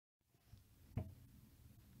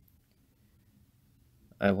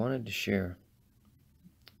I wanted to share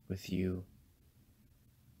with you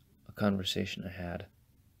a conversation I had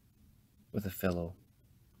with a fellow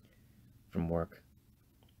from work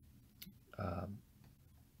on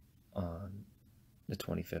the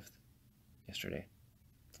 25th, yesterday,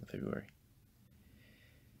 of February.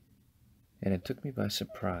 And it took me by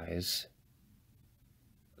surprise,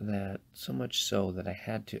 that so much so that I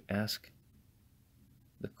had to ask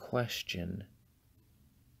the question.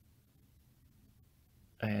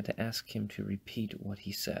 I had to ask him to repeat what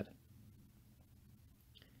he said.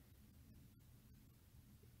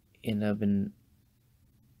 And I've been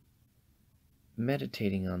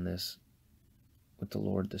meditating on this with the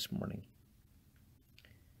Lord this morning.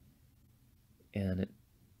 And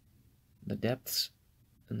the depths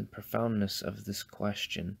and the profoundness of this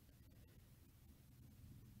question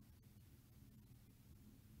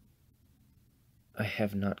I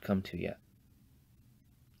have not come to yet.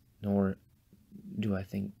 Nor do I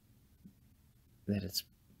think that it's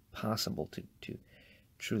possible to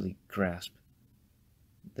truly grasp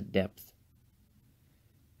the depth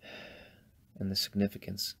and the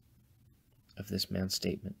significance of this man's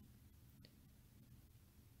statement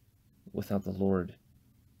without the Lord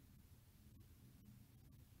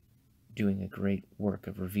doing a great work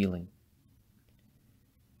of revealing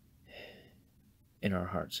in our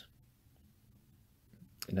hearts.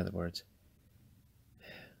 In other words,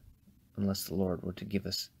 unless the Lord were to give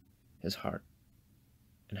us his heart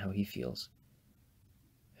and how he feels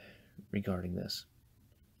regarding this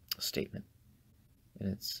statement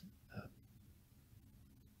and its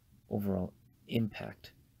overall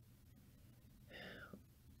impact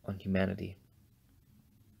on humanity,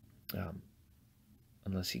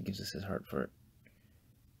 unless he gives us his heart for it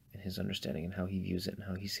and his understanding and how he views it and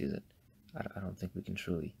how he sees it, I don't think we can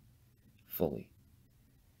truly, fully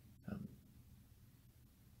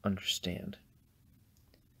understand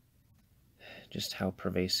just how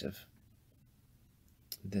pervasive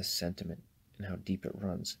this sentiment and how deep it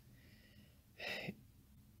runs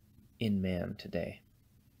in man today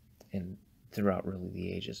and throughout really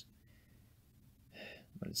the ages.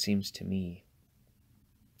 But it seems to me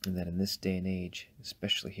that in this day and age,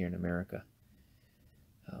 especially here in America,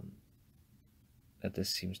 that this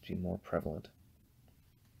seems to be more prevalent.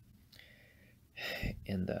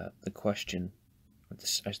 And the question, or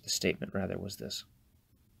the statement rather, was this: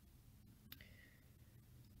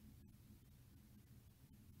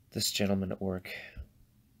 this gentleman at work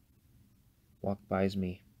walked by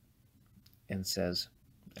me and says,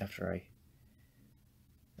 after I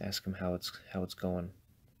ask him how it's going,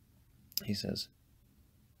 he says,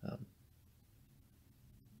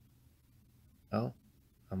 "Well,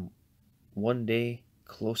 I'm one day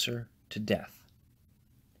closer to death."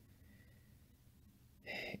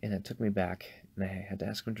 And it took me back, and I had to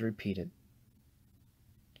ask him to repeat it.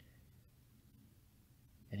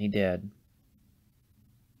 And he did.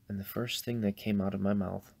 And the first thing that came out of my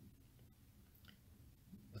mouth,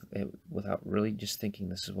 without really just thinking,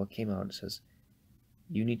 this is what came out. It says,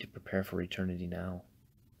 "You need to prepare for eternity now."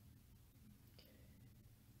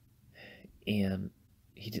 And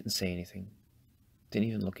he didn't say anything. Didn't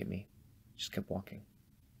even look at me. Just kept walking.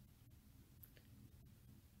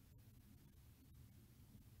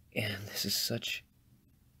 And this is such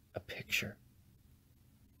a picture,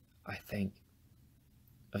 I think,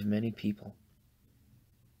 of many people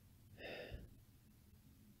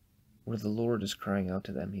where the Lord is crying out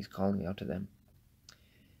to them. He's calling out to them.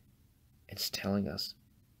 It's telling us,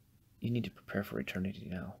 you need to prepare for eternity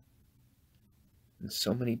now. And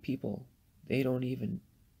so many people, they don't even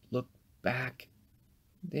look back.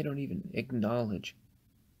 They don't even acknowledge.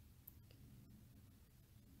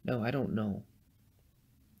 No, I don't know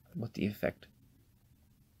what the effect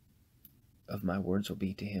of my words will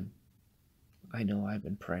be to him. I know I've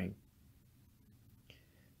been praying.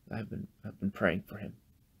 I've been praying for him.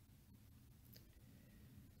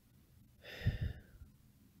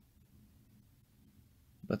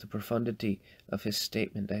 But the profundity of his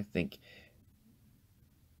statement, I think,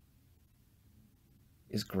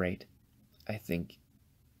 is great. I think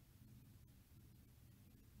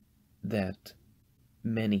that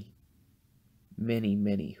many,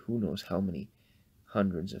 who knows how many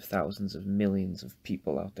hundreds of thousands of millions of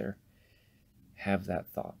people out there have that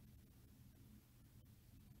thought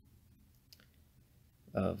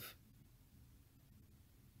of,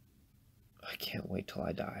 I can't wait till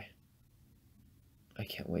I die. I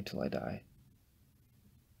can't wait till I die.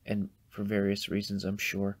 And for various reasons, I'm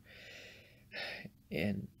sure.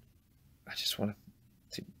 And I just want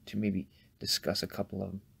to maybe discuss a couple of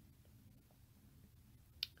them.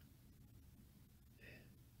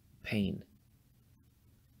 Pain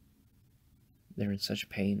They're in such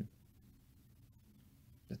pain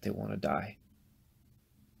that they want to die.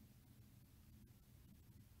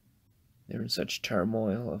 They're in such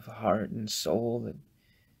turmoil of heart and soul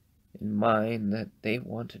and mind that they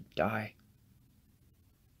want to die.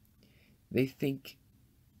 They think,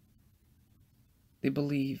 they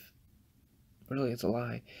believe, really it's a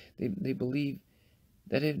lie, they believe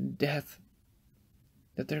that in death,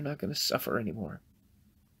 that they're not going to suffer anymore.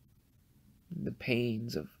 The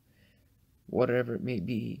pains of whatever it may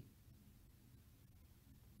be.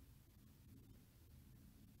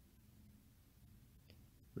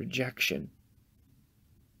 Rejection.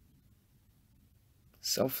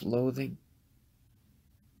 Self-loathing.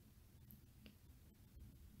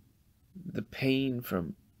 The pain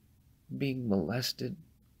from being molested,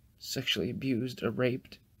 sexually abused, or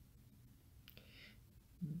raped.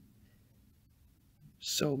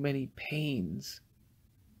 So many pains.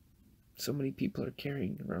 So many people are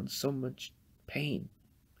carrying around so much pain,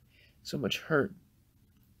 so much hurt.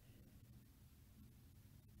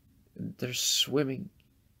 And they're swimming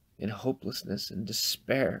in hopelessness and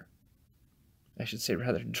despair. I should say,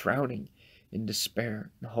 rather, drowning in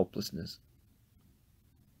despair and hopelessness.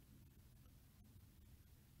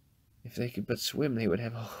 If they could but swim, they would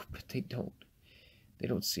have hope, but they don't. They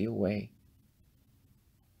don't see a way,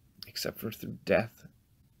 except for through death.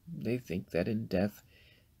 They think that in death,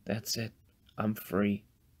 that's it. I'm free.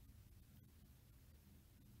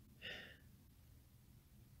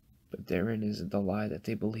 But therein is the lie that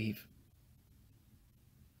they believe.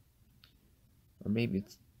 Or maybe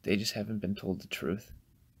they just haven't been told the truth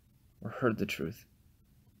or heard the truth.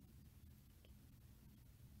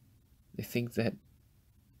 They think that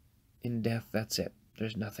in death, that's it.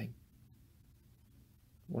 There's nothing.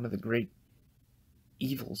 One of the great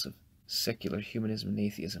evils of secular humanism and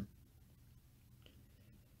atheism,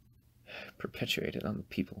 perpetuated on the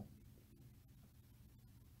people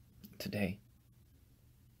today,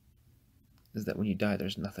 is that when you die,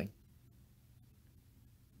 there's nothing.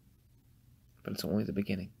 But it's only the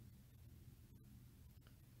beginning.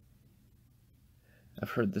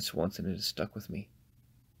 I've heard this once and it has stuck with me.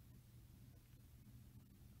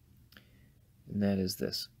 And that is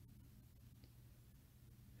this.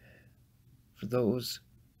 For those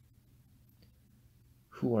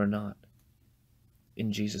who are not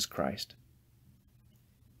in Jesus Christ,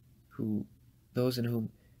 those in whom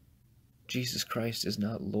Jesus Christ is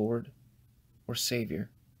not Lord or Savior,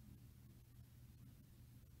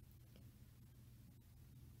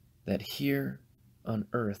 that here on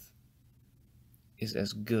earth is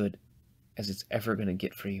as good as it's ever going to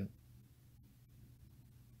get for you.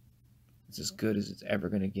 It's as good as it's ever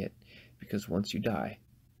going to get, because once you die,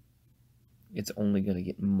 it's only going to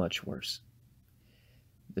get much worse.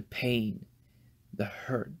 The pain, the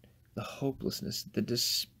hurt, the hopelessness, the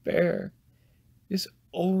despair is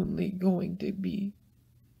only going to be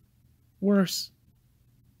worse.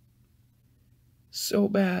 So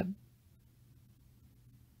bad.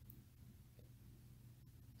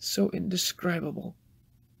 So indescribable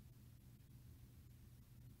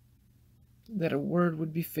that a word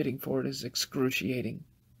would be fitting for it is excruciating.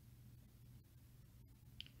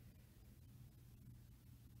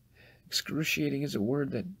 Excruciating is a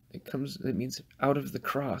word that means out of the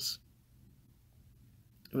cross.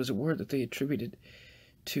 It was a word that they attributed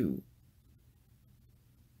to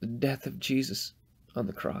the death of Jesus on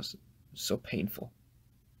the cross. It was so painful.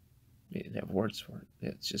 They didn't have words for it.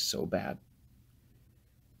 It's just so bad.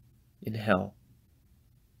 In hell,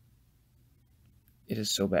 it is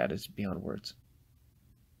so bad it's beyond words.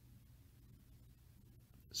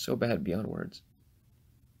 So bad beyond words.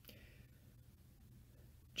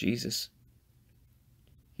 Jesus,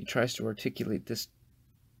 he tries to articulate this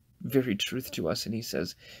very truth to us, and he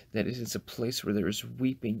says that it is a place where there is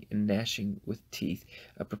weeping and gnashing with teeth,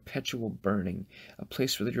 a perpetual burning, a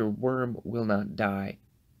place where your worm will not die.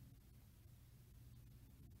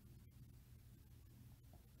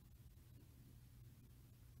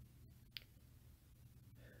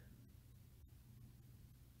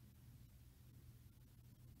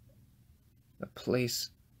 A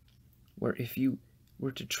place where if you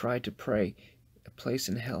were to try to pray, a place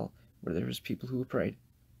in hell where there was people who prayed.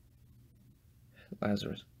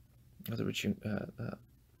 Lazarus, the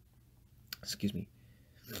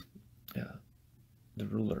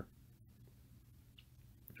ruler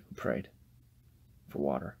who prayed for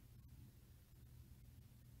water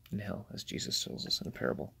in hell, as Jesus tells us in a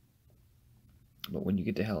parable. But when you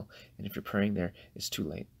get to hell, and if you're praying there, it's too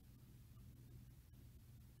late.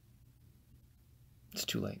 It's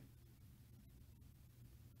too late.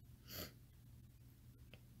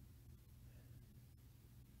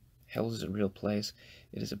 Hell is a real place.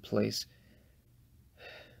 It is a place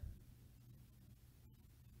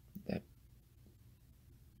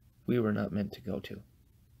we were not meant to go to.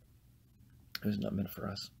 It was not meant for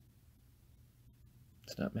us.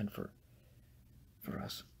 It's not meant for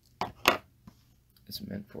us. It's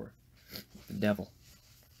meant for the devil,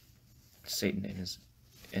 Satan,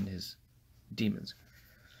 and his demons.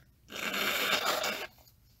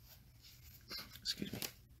 Excuse me.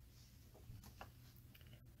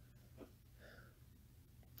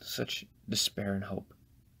 Such despair and hope,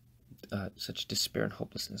 such despair and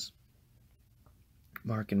hopelessness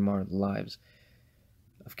mark and mar the lives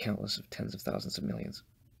of countless, of tens of thousands of millions.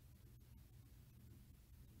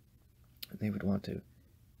 And they would want to,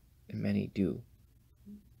 and many do,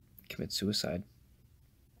 commit suicide,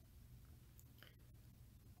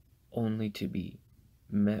 only to be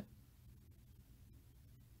met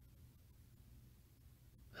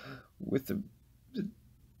with the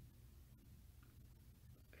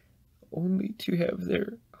only to have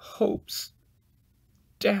their hopes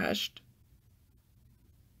dashed.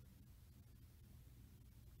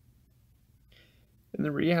 And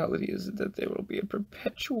the reality is that there will be a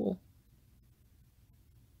perpetual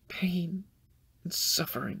pain and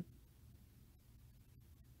suffering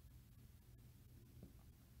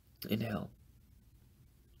in hell.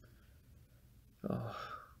 Oh.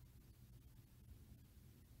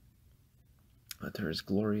 But there is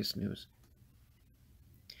glorious news.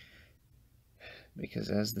 Because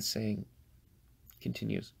as the saying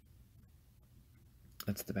continues,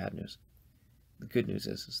 that's the bad news. The good news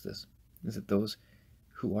is that those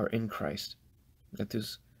who are in Christ, that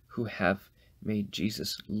those who have made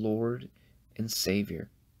Jesus Lord and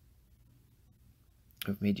Savior,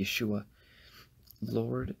 who have made Yeshua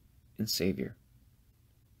Lord and Savior,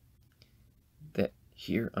 that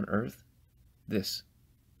here on earth, this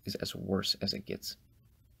is as worse as it gets.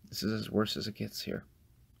 This is as worse as it gets here.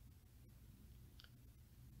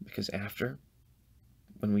 Because after,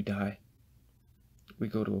 when we die, we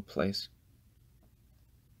go to a place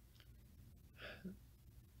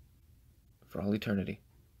for all eternity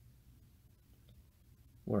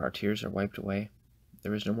where our tears are wiped away.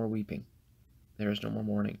 There is no more weeping. There is no more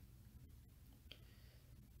mourning.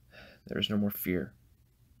 There is no more fear.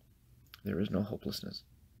 There is no hopelessness.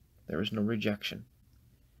 There is no rejection.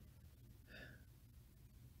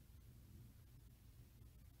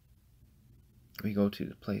 We go to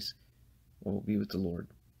the place where we'll be with the Lord,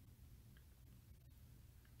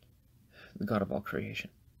 the God of all creation,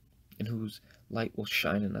 in whose light will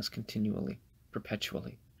shine in us continually,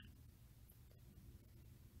 perpetually.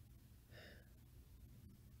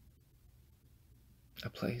 A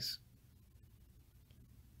place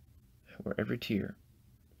where every tear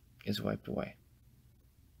is wiped away.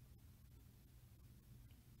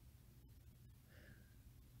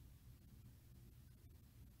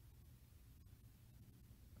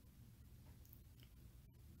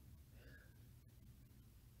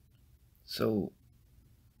 So,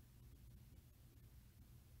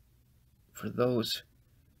 for those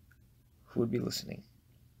who would be listening,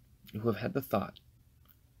 who have had the thought,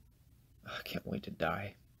 oh, I can't wait to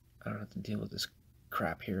die. I don't have to deal with this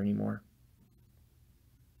crap here anymore.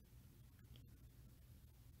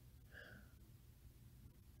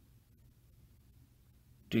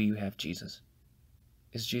 Do you have Jesus?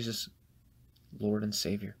 Is Jesus Lord and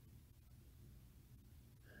Savior?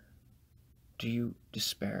 Do you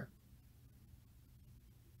despair?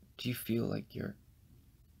 Do you feel like you're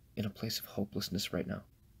in a place of hopelessness right now?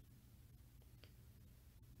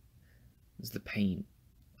 Is the pain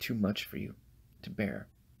too much for you to bear?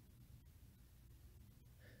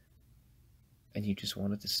 And you just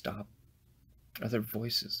want it to stop? Are there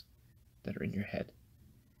voices that are in your head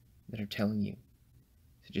that are telling you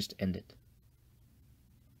to just end it?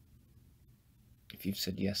 If you've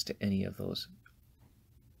said yes to any of those,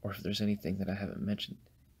 or if there's anything that I haven't mentioned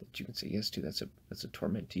that you can say yes to, that's a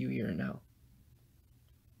torment to you here and now,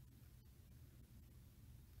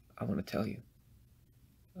 I want to tell you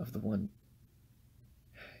of the one,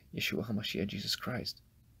 Yeshua HaMashiach, Jesus Christ.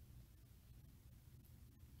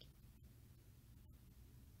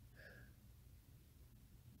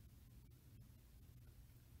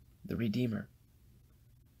 The Redeemer,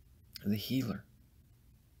 the Healer,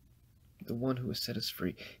 the one who has set us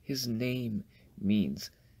free. His name means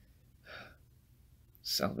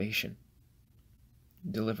salvation,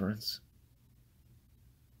 deliverance.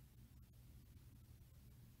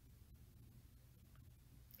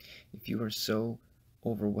 If you are so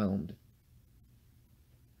overwhelmed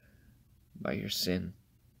by your sin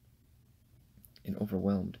and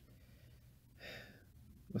overwhelmed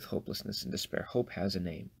with hopelessness and despair, hope has a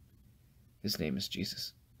name. His name is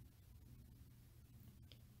Jesus.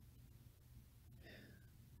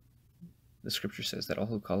 The scripture says that all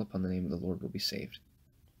who call upon the name of the Lord will be saved.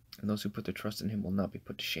 and those who put their trust in him will not be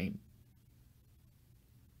put to shame.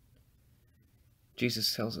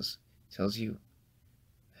 Jesus tells us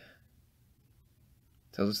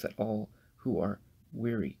that all who are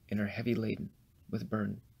weary and are heavy laden with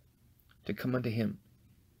burden, to come unto him,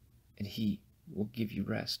 and he will give you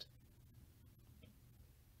rest.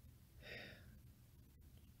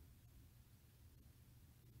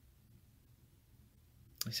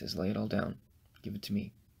 He says, lay it all down, give it to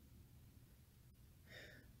me.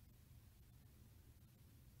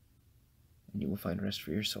 And you will find rest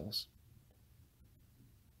for your souls.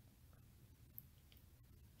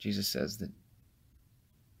 Jesus says that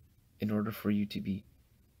in order for you to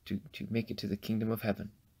make it to the kingdom of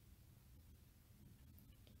heaven,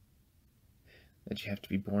 that you have to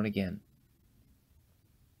be born again.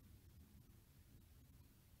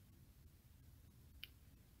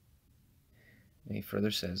 And he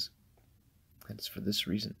further says that it's for this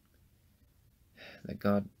reason that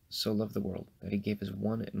God so loved the world that he gave his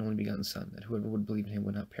one and only begotten Son, that whoever would believe in him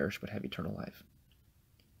would not perish but have eternal life.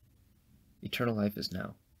 Eternal life is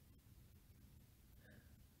now.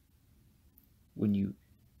 When you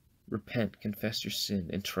repent, confess your sin,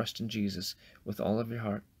 and trust in Jesus with all of your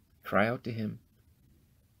heart, cry out to him,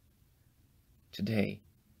 today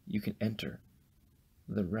you can enter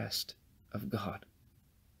the rest of God.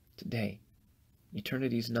 Today.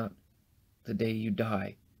 Eternity is not the day you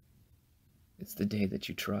die. It's the day that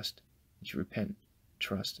you trust, that you repent,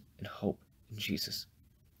 trust, and hope in Jesus.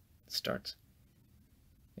 It starts.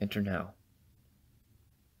 Enter now.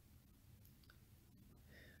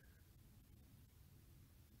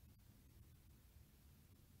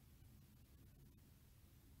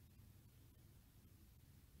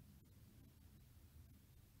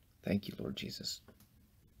 Thank you, Lord Jesus,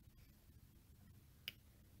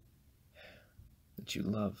 that you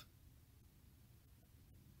love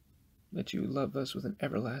us with an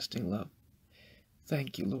everlasting love.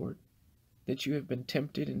 Thank you, Lord, that you have been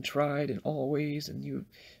tempted and tried in all ways, and you have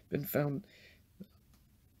been found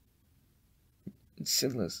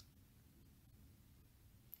sinless.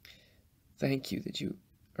 Thank you that you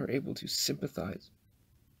are able to sympathize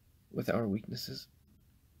with our weaknesses,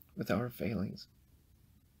 with our failings,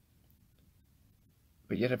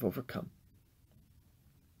 but yet have overcome.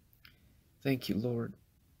 Thank you, Lord,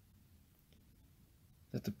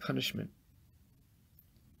 that the punishment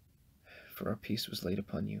for our peace was laid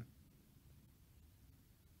upon you,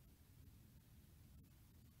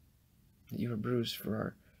 that you were bruised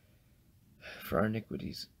for our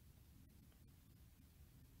iniquities.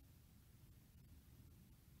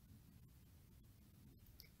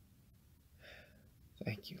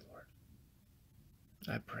 Thank you, Lord.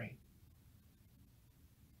 I pray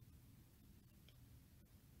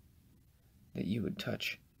that you would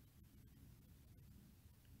touch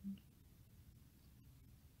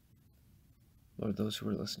Lord, those who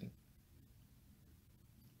are listening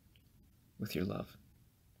with your love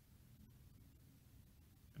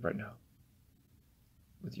right now,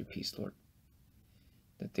 with your peace, Lord,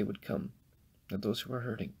 that they would come, that those who are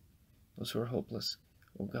hurting, those who are hopeless,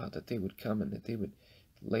 oh God, that they would come and that they would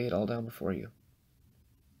lay it all down before you.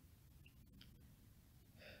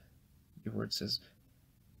 Your word says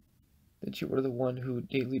that you are the one who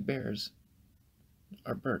daily bears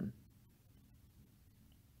our burden.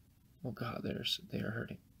 Oh God, they are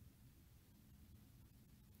hurting.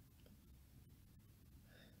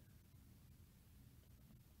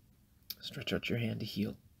 Stretch out your hand to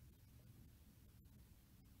heal.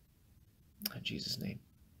 In Jesus' name.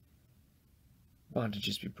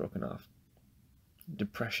 Bondages be broken off.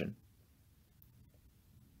 Depression.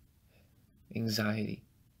 Anxiety.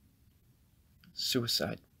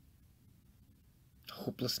 Suicide.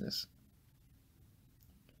 Hopelessness.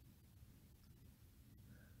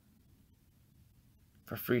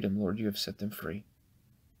 For freedom, Lord, you have set them free.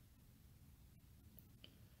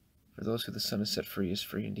 For those who the Son has set free is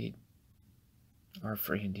free indeed, are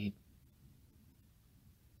free indeed.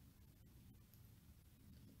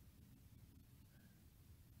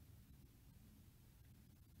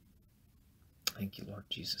 Thank you, Lord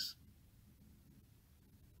Jesus.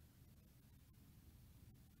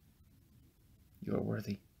 You are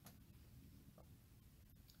worthy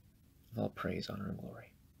of all praise, honor, and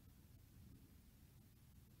glory.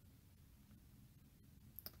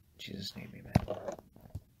 In Jesus' name, amen.